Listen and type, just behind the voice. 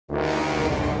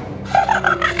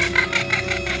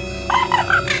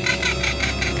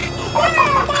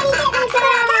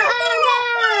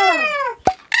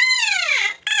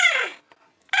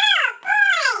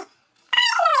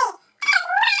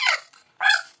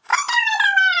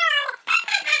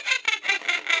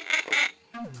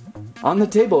On the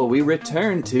table we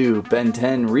return to Ben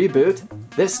 10 Reboot.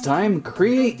 This time,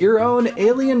 create your own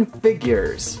alien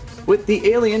figures with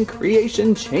the Alien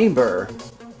Creation Chamber.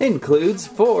 Includes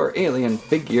 4 alien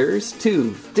figures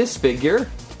to disfigure,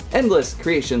 endless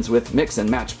creations with mix and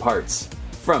match parts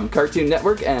from Cartoon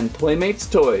Network and Playmates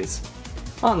Toys.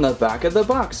 On the back of the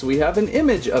box we have an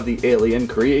image of the Alien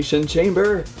Creation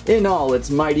Chamber in all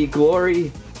its mighty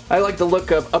glory. I like the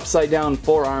look of upside down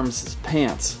forearms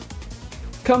pants.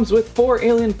 Comes with 4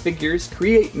 alien figures,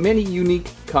 create many unique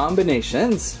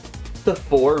combinations. The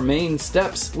 4 main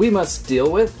steps we must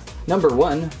deal with. Number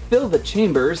 1, fill the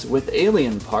chambers with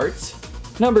alien parts.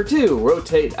 Number 2,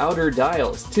 rotate outer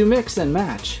dials to mix and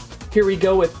match. Here we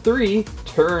go with 3,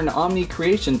 Turn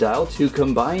OMNI-Creation Dial to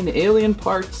combine alien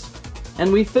parts.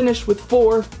 And we finish with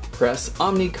 4, Press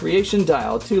Omni-Creation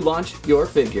Dial to launch your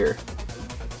figure.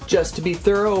 Just to be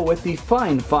thorough with the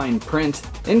fine print,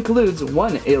 includes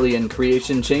 1 alien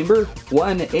creation chamber,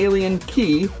 1 alien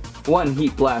key, 1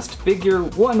 Heatblast figure,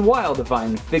 1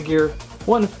 Wildwine figure,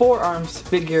 1 forearms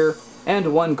figure,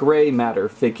 and 1 gray matter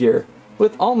figure,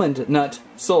 with almond nut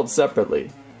sold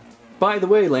separately. By the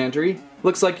way, Landry,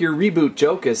 looks like your reboot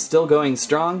joke is still going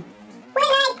strong. When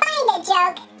I find a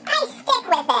joke, I stick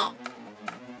with it.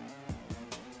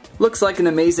 Looks like an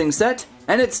amazing set,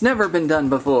 and it's never been done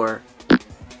before.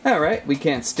 Alright, we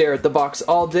can't stare at the box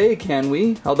all day, can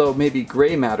we? Although maybe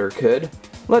gray matter could.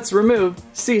 Let's remove,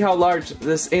 see how large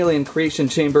this alien creation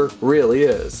chamber really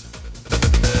is.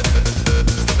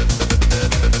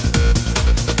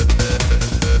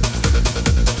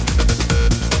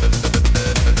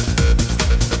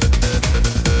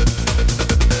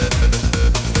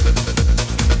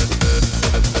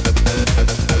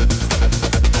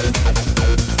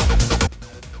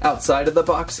 Outside of the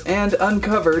box and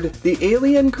uncovered, the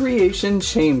Alien Creation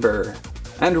Chamber.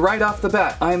 And right off the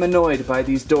bat, I'm annoyed by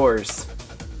these doors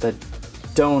that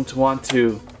don't want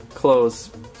to close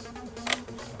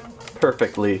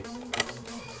perfectly.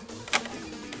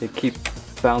 They keep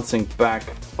bouncing back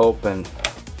open.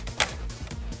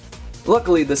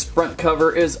 Luckily, this front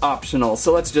cover is optional,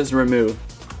 so let's just remove.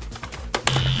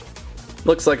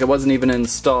 Looks like it wasn't even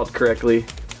installed correctly,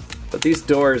 but these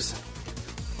doors,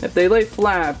 if they lay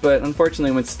flat, but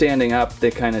unfortunately when standing up,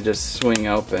 they kind of just swing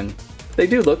open. They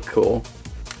do look cool.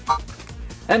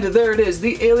 And there it is,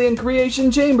 the Alien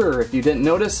Creation Chamber, if you didn't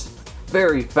notice.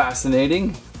 Very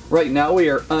fascinating. Right now we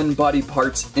are unbody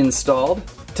parts installed,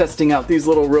 testing out these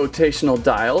little rotational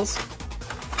dials.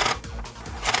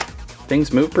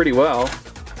 Things move pretty well.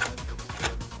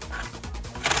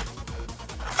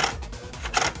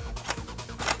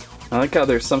 I like how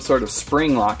there's some sort of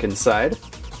spring lock inside.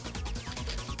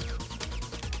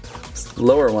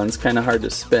 Lower one's kind of hard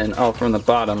to spin. Oh, from the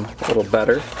bottom, a little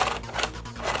better.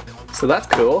 So that's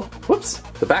cool. Whoops,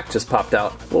 the back just popped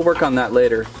out. We'll work on that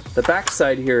later. The back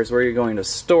side here is where you're going to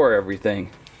store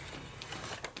everything.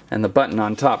 And the button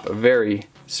on top, very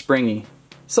springy.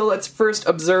 So let's first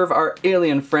observe our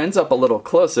alien friends up a little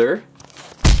closer.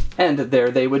 And there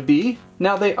they would be.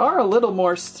 Now they are a little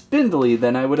more spindly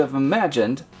than I would have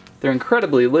imagined. They're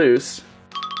incredibly loose.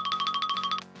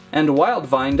 And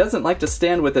Wildvine doesn't like to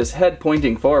stand with his head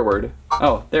pointing forward.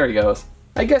 Oh, there he goes.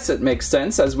 I guess it makes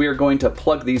sense as we are going to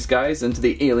plug these guys into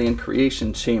the Alien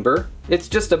Creation Chamber. It's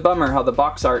just a bummer how the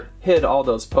box art hid all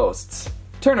those posts.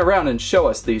 Turn around and show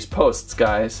us these posts,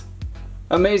 guys.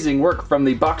 Amazing work from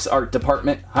the box art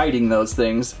department hiding those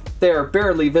things. They are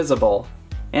barely visible.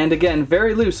 And again,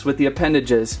 very loose with the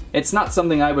appendages. It's not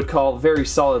something I would call very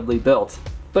solidly built.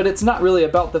 But it's not really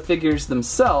about the figures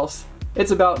themselves.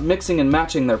 It's about mixing and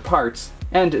matching their parts,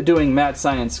 and doing mad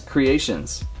science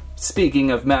creations.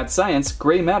 Speaking of mad science,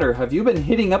 Gray Matter, have you been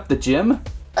hitting up the gym?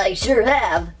 I sure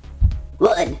have.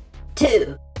 1,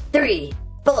 2, 3,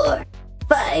 4,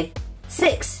 5,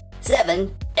 6,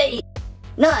 7, 8,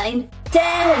 9, 10!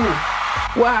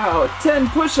 Wow, 10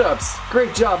 push-ups!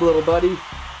 Great job, little buddy.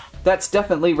 That's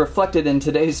definitely reflected in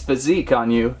today's physique on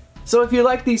you. So if you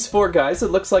like these 4 guys,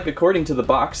 it looks like according to the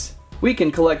box, we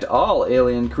can collect all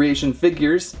Alien Creation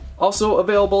figures, also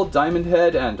available Diamond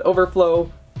Head and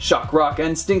Overflow, Shock Rock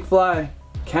and Stinkfly,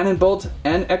 Cannonbolt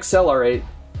and Accelerate.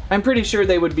 I'm pretty sure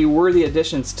they would be worthy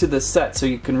additions to this set so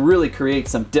you can really create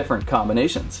some different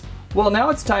combinations. Well, now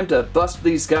it's time to bust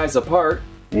these guys apart.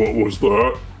 What was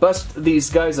that? Bust these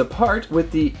guys apart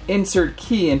with the insert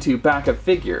key into back of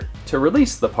figure to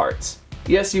release the parts.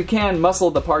 Yes, you can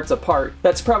muscle the parts apart.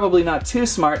 That's probably not too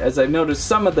smart, as I've noticed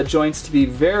some of the joints to be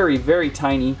very, very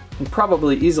tiny and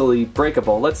probably easily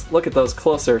breakable. Let's look at those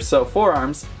closer. So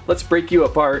forearms, let's break you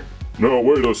apart. No,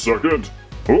 wait a second.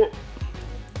 Oh.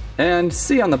 And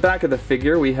see on the back of the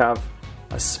figure we have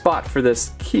a spot for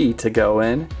this key to go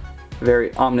in.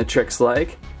 Very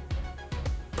Omnitrix-like.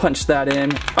 Punch that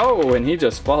in. Oh, and he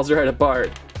just falls right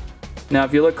apart. Now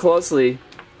if you look closely,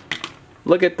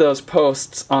 look at those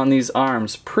posts on these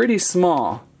arms. Pretty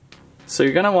small. So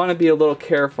you're going to want to be a little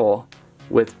careful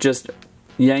with just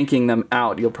yanking them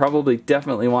out. You'll probably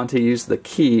definitely want to use the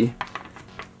key,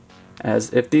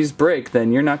 as if these break,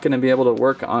 then you're not going to be able to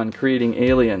work on creating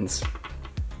aliens.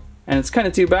 And it's kind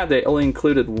of too bad they only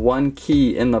included one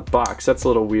key in the box. That's a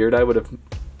little weird. I would have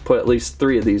put at least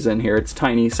 3 of these in here. It's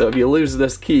tiny, so if you lose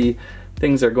this key,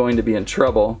 things are going to be in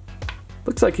trouble.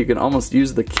 Looks like you can almost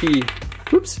use the key,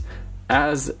 oops,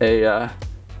 as a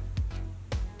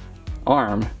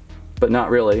arm, but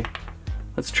not really.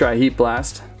 Let's try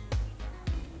Heatblast.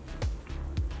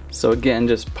 So again,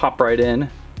 just pop right in.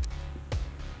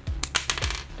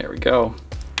 There we go.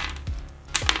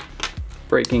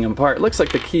 Breaking them apart. Looks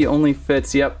like the key only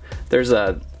fits, yep, there's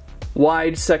a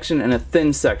wide section and a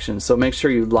thin section, so make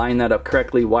sure you line that up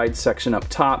correctly. Wide section up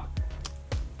top.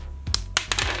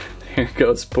 There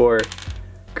goes poor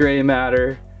gray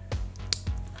matter.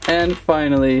 And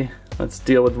finally, let's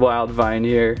deal with Wildvine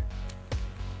here.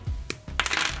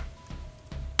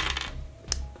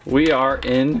 We are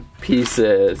in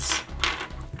pieces.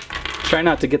 Try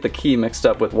not to get the key mixed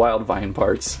up with Wildvine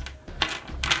parts.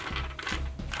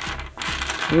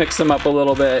 Mix them up a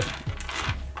little bit.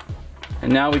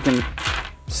 And now we can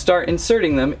start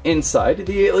inserting them inside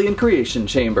the alien creation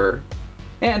chamber.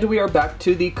 And we are back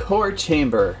to the core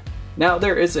chamber. Now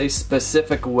there is a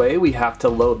specific way we have to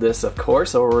load this, of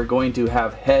course, or we're going to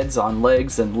have heads on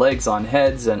legs and legs on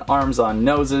heads and arms on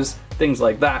noses, things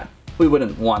like that. We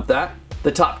wouldn't want that.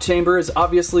 The top chamber is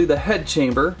obviously the head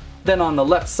chamber. Then on the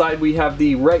left side we have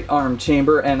the right arm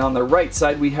chamber, and on the right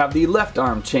side we have the left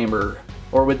arm chamber.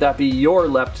 Or would that be your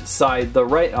left side the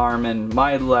right arm and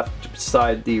my left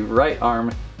side the right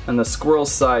arm and the squirrel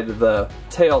side the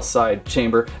tail side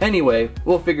chamber? Anyway,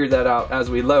 we'll figure that out as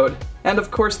we load. And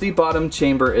of course the bottom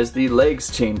chamber is the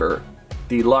legs chamber,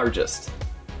 the largest.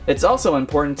 It's also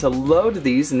important to load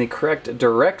these in the correct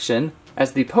direction,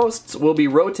 as the posts will be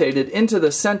rotated into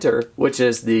the center, which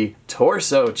is the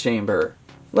torso chamber.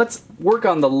 Let's work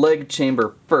on the leg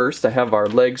chamber first. I have our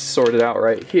legs sorted out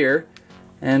right here,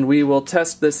 and we will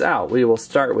test this out. We will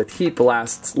start with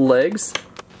Heatblast's legs,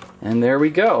 and there we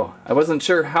go. I wasn't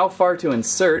sure how far to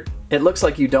insert. It looks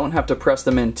like you don't have to press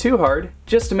them in too hard,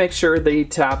 just to make sure the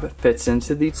tab fits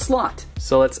into the slot.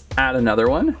 So let's add another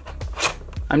one.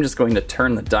 I'm just going to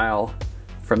turn the dial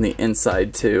from the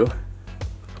inside too.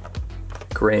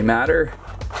 Gray matter.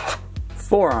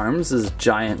 Forearms is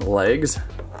giant legs.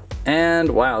 And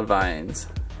Wildvines.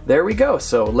 There we go,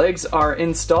 so legs are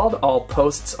installed, all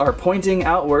posts are pointing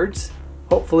outwards.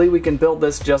 Hopefully we can build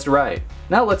this just right.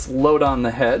 Now let's load on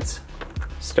the heads.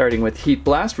 Starting with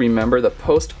Heatblast, remember the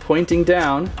post pointing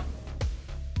down.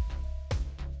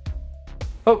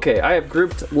 Okay, I have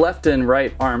grouped left and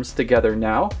right arms together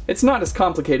now. It's not as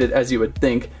complicated as you would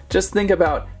think. Just think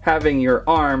about having your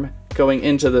arm going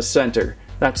into the center.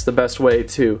 That's the best way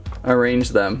to arrange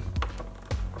them.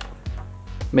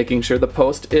 Making sure the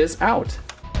post is out.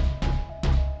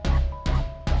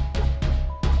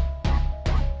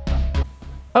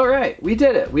 Alright, we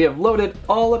did it! We have loaded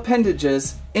all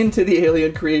appendages into the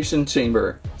alien creation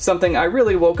chamber. Something I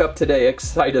really woke up today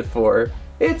excited for.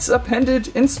 It's appendage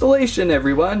installation,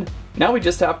 everyone! Now we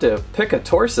just have to pick a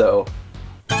torso.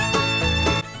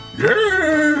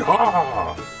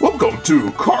 Yeah! Welcome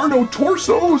to Carno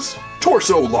Torso's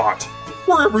Torso Lot,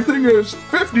 where everything is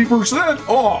 50%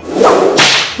 off!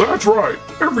 That's right,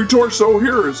 every torso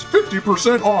here is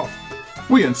 50% off.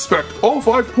 We inspect all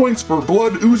 5 points for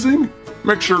blood oozing,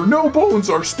 make sure no bones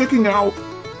are sticking out,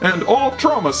 and all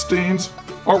trauma stains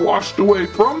are washed away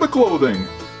from the clothing.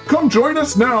 Come join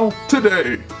us now,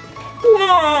 today.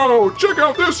 Wow! Check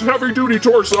out this heavy-duty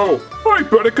torso! I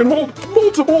bet it can hold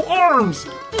multiple arms!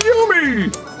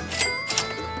 Yummy!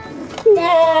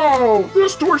 Wow!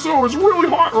 This torso is really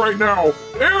hot right now!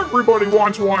 Everybody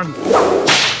wants one!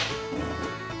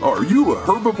 Are you a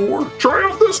herbivore? Try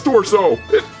out this torso!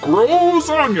 It grows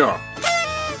on ya!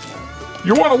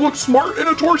 You want to look smart in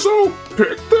a torso?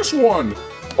 Pick this one!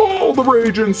 All the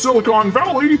rage in Silicon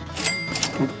Valley!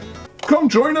 Come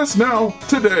join us now,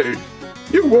 today.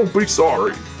 You won't be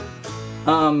sorry.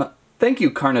 Thank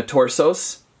you,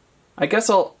 Carnotorsos. I guess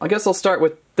I'll start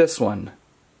with this one.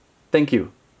 Thank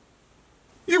you.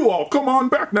 You all come on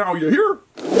back now, you hear?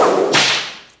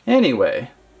 Anyway.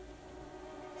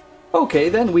 Okay,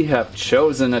 then we have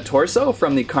chosen a torso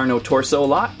from the Carnotorso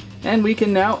lot, and we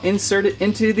can now insert it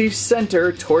into the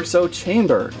center torso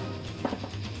chamber.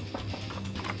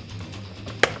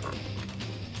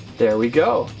 There we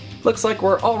go. Looks like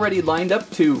we're already lined up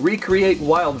to recreate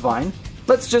Wildvine.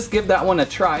 Let's just give that one a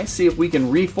try, see if we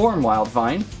can reform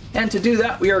Wildvine. And to do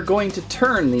that, we are going to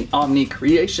turn the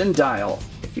Omni-Creation Dial.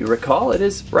 If you recall, it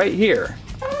is right here.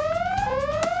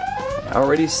 I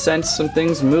already sensed some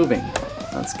things moving.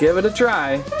 Let's give it a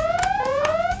try.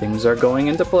 Things are going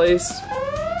into place.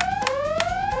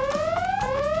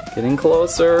 Getting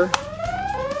closer.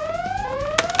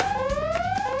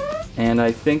 And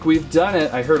I think we've done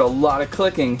it. I heard a lot of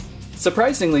clicking.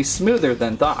 Surprisingly smoother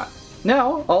than thought.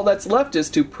 Now, all that's left is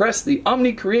to press the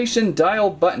Omni-Creation Dial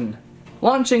button,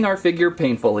 launching our figure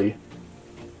painfully.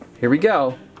 Here we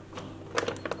go.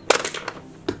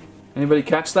 Anybody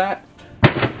catch that?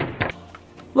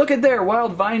 Look at there,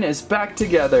 Wildvine is back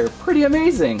together. Pretty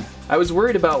amazing. I was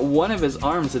worried about one of his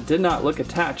arms that did not look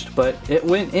attached, but it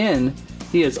went in.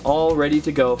 He is all ready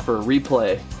to go for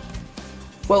replay.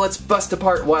 Well, let's bust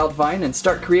apart Wildvine and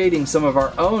start creating some of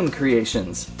our own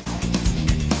creations.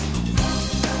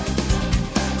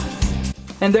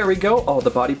 And there we go, all the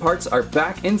body parts are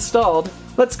back installed.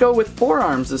 Let's go with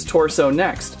forearms as torso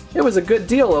next. It was a good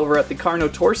deal over at the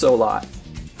Carno Torso lot.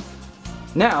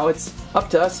 Now it's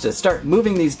up to us to start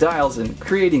moving these dials and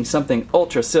creating something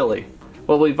ultra silly.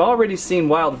 Well, we've already seen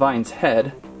Wildvine's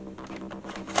head.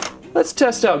 Let's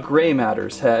test out Gray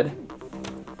Matter's head.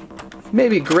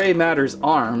 Maybe Gray Matter's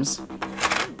arms.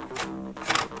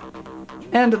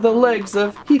 And the legs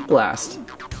of Heatblast.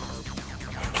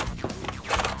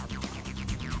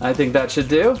 I think that should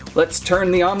do. Let's turn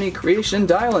the Omni-Creation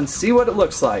Dial and see what it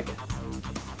looks like.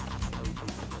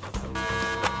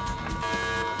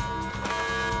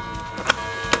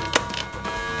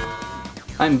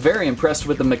 I'm very impressed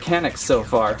with the mechanics so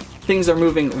far. Things are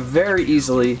moving very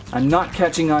easily. I'm not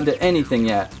catching on to anything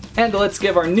yet. And let's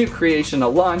give our new creation a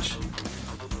launch.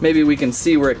 Maybe we can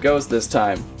see where it goes this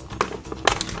time.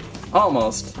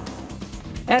 Almost.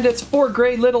 And it's 4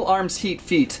 gray little arms heat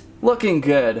feet. Looking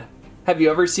good. Have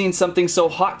you ever seen something so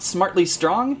hot, smartly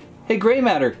strong? Hey Gray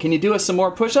Matter, can you do us some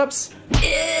more push-ups?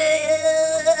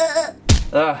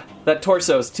 That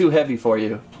torso's too heavy for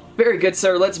you. Very good,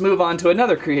 sir. Let's move on to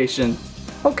another creation.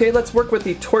 Okay, let's work with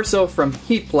the torso from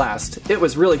Heatblast. It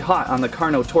was really hot on the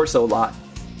Carno Torso lot.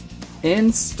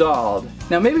 Installed.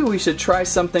 Now maybe we should try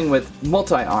something with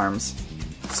multi-arms.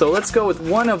 So let's go with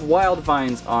one of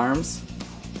Wildvine's arms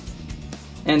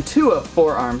and 2 of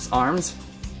Forearm's arms.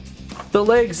 The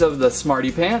legs of the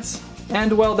Smarty Pants,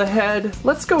 and well, the head.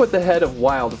 Let's go with the head of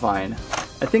Wildvine.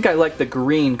 I think I like the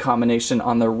green combination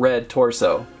on the red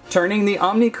torso. Turning the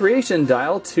Omni-Creation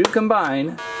Dial to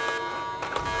combine.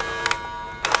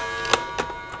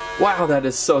 Wow, that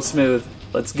is so smooth.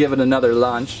 Let's give it another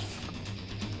launch.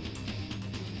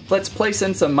 Let's place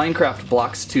in some Minecraft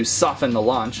blocks to soften the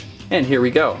launch, and here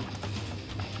we go.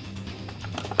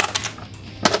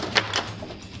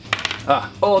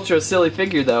 Ultra silly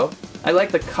figure though. I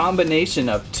like the combination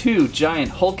of 2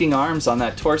 giant hulking arms on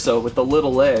that torso with the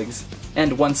little legs,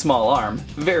 and 1 small arm.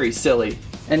 Very silly.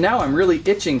 And now I'm really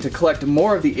itching to collect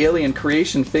more of the alien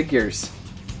creation figures.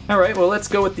 Alright, well let's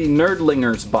go with the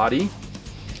Nerdlinger's body.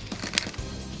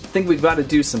 I think we've got to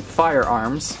do some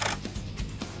firearms.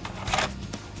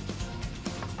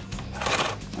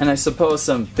 And I suppose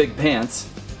some big pants.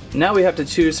 Now we have to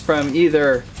choose from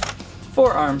either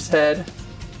Forearm's head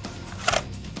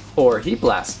or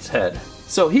Heatblast's head.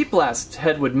 So Heatblast's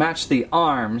head would match the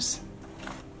arms,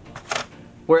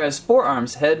 whereas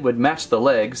Forearm's head would match the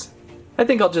legs. I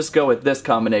think I'll just go with this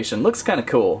combination. Looks kind of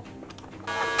cool.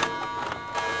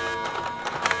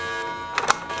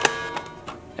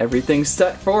 Everything's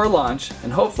set for launch,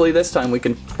 and hopefully this time we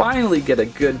can finally get a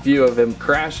good view of him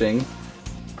crashing.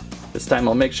 This time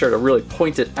I'll make sure to really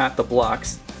point it at the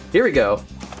blocks. Here we go.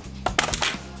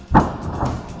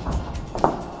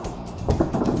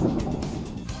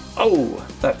 Oh,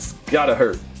 that's gotta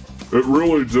hurt. It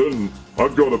really didn't.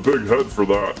 I've got a big head for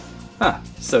that. Huh,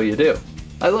 so you do.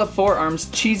 I love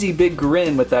Forearm's cheesy big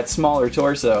grin with that smaller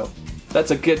torso. That's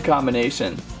a good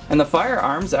combination. And the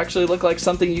firearms actually look like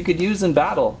something you could use in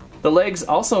battle. The legs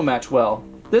also match well.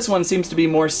 This one seems to be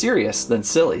more serious than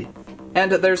silly.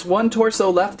 And there's 1 torso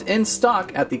left in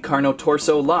stock at the Carno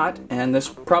Torso lot, and this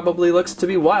probably looks to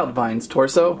be Wildvine's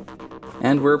torso.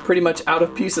 And we're pretty much out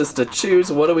of pieces to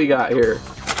choose. What do we got here?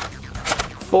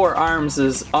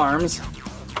 Forearms' arms,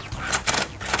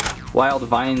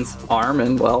 Wildvine's arm,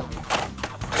 and well,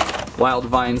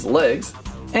 Wildvine's legs,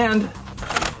 and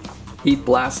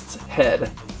Heatblast's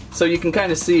head. So you can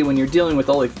kind of see when you're dealing with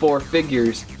only 4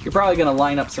 figures, you're probably going to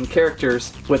line up some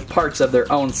characters with parts of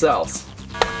their own selves.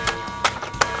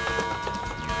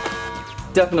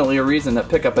 Definitely a reason to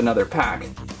pick up another pack.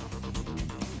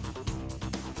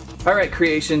 Alright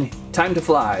creation, time to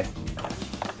fly.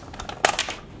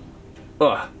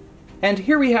 Ugh. And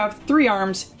here we have 3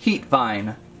 arms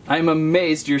Heatvine. I'm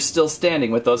amazed you're still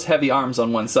standing with those heavy arms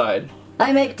on one side.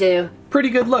 I make do. Pretty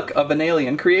good look of an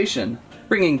alien creation.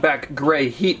 Bringing back gray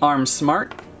heat arms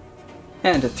smart,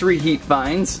 and 3 heat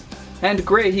vines, and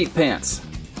gray heat pants.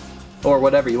 Or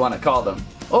whatever you want to call them.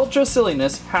 Ultra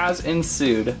silliness has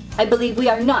ensued. I believe we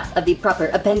are not of the proper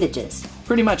appendages.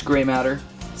 Pretty much gray matter.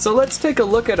 So let's take a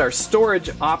look at our storage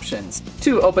options.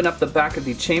 To open up the back of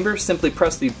the chamber, simply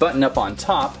press the button up on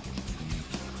top.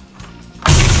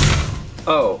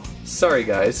 Oh, sorry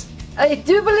guys. I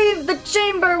do believe the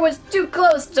chamber was too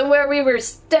close to where we were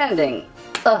standing.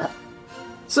 Ugh.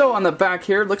 So on the back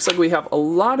here, looks like we have a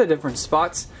lot of different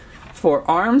spots for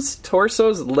arms,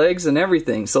 torsos, legs, and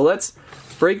everything. So let's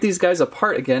break these guys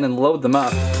apart again and load them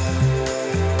up.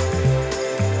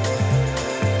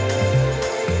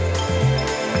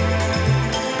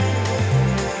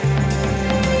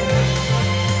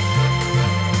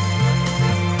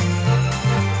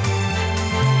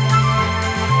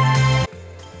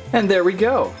 And there we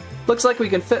go. Looks like we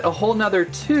can fit a whole nother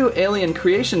 2 alien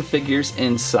creation figures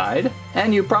inside,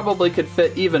 and you probably could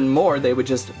fit even more, they would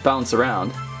just bounce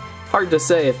around. Hard to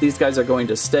say if these guys are going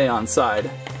to stay on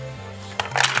side.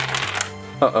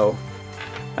 Uh-oh.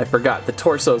 I forgot, the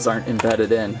torsos aren't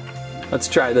embedded in. Let's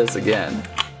try this again.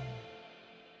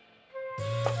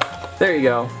 There you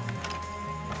go.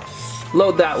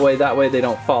 Load that way they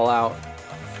don't fall out.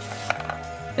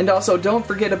 And also, don't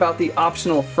forget about the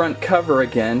optional front cover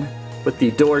again, with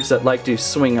the doors that like to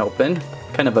swing open.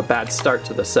 Kind of a bad start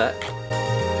to the set.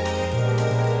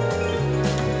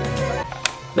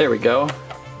 There we go.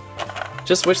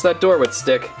 Just wish that door would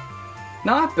stick.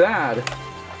 Not bad.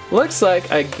 Looks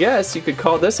like, I guess you could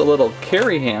call this a little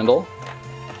carry handle.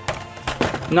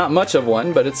 Not much of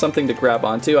one, but it's something to grab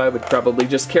onto. I would probably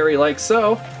just carry like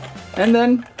so. And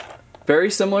then,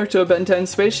 very similar to a Ben 10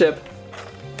 spaceship,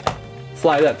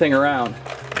 fly that thing around.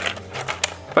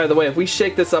 By the way, if we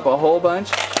shake this up a whole bunch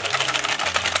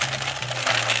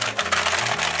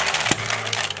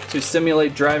to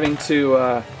simulate driving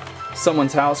to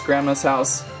someone's house, grandma's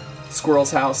house,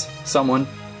 squirrel's house, someone,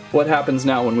 what happens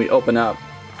now when we open up?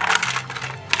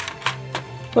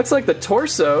 Looks like the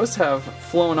torsos have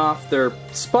flown off their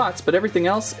spots, but everything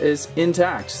else is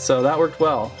intact, so that worked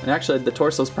well. And actually, the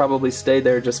torsos probably stayed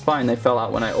there just fine. They fell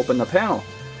out when I opened the panel.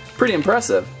 Pretty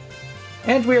impressive.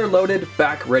 And we are loaded,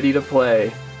 back ready to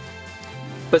play.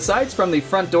 Besides from the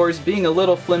front doors being a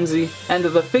little flimsy, and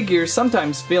the figures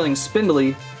sometimes feeling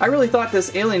spindly, I really thought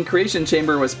this alien creation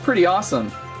chamber was pretty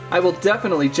awesome. I will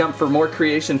definitely jump for more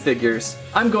creation figures.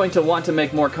 I'm going to want to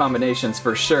make more combinations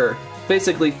for sure.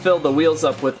 Basically fill the wheels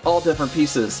up with all different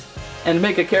pieces, and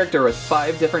make a character with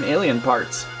 5 different alien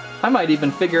parts. I might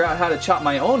even figure out how to chop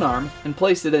my own arm and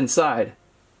place it inside.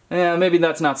 Maybe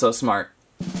that's not so smart.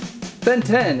 Ben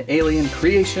 10 Alien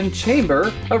Creation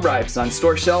Chamber arrives on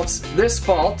store shelves this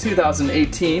fall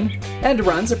 2018 and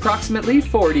runs approximately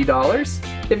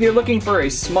 $40. If you're looking for a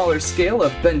smaller scale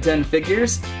of Ben 10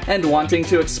 figures and wanting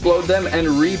to explode them and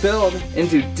rebuild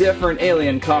into different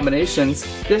alien combinations,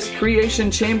 this creation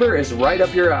chamber is right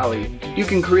up your alley. You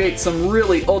can create some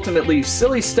really ultimately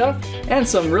silly stuff and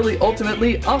some really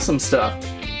ultimately awesome stuff.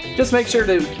 Just make sure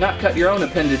to not cut your own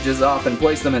appendages off and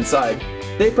place them inside.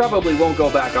 They probably won't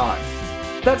go back on.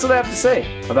 That's what I have to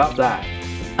say about that.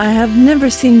 I have never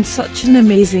seen such an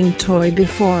amazing toy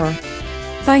before.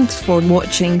 Thanks for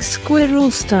watching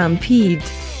Squirrel Stampede.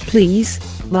 Please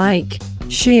like,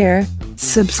 share,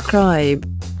 subscribe.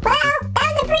 Well,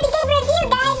 that was a pretty good review,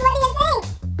 guys. What do you think?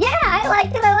 Yeah, I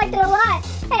liked it a lot.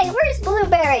 Hey, where's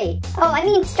Blueberry? Oh, I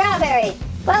mean Strawberry.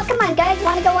 Well, come on, guys.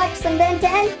 Want to go watch some Ben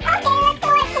 10? Okay.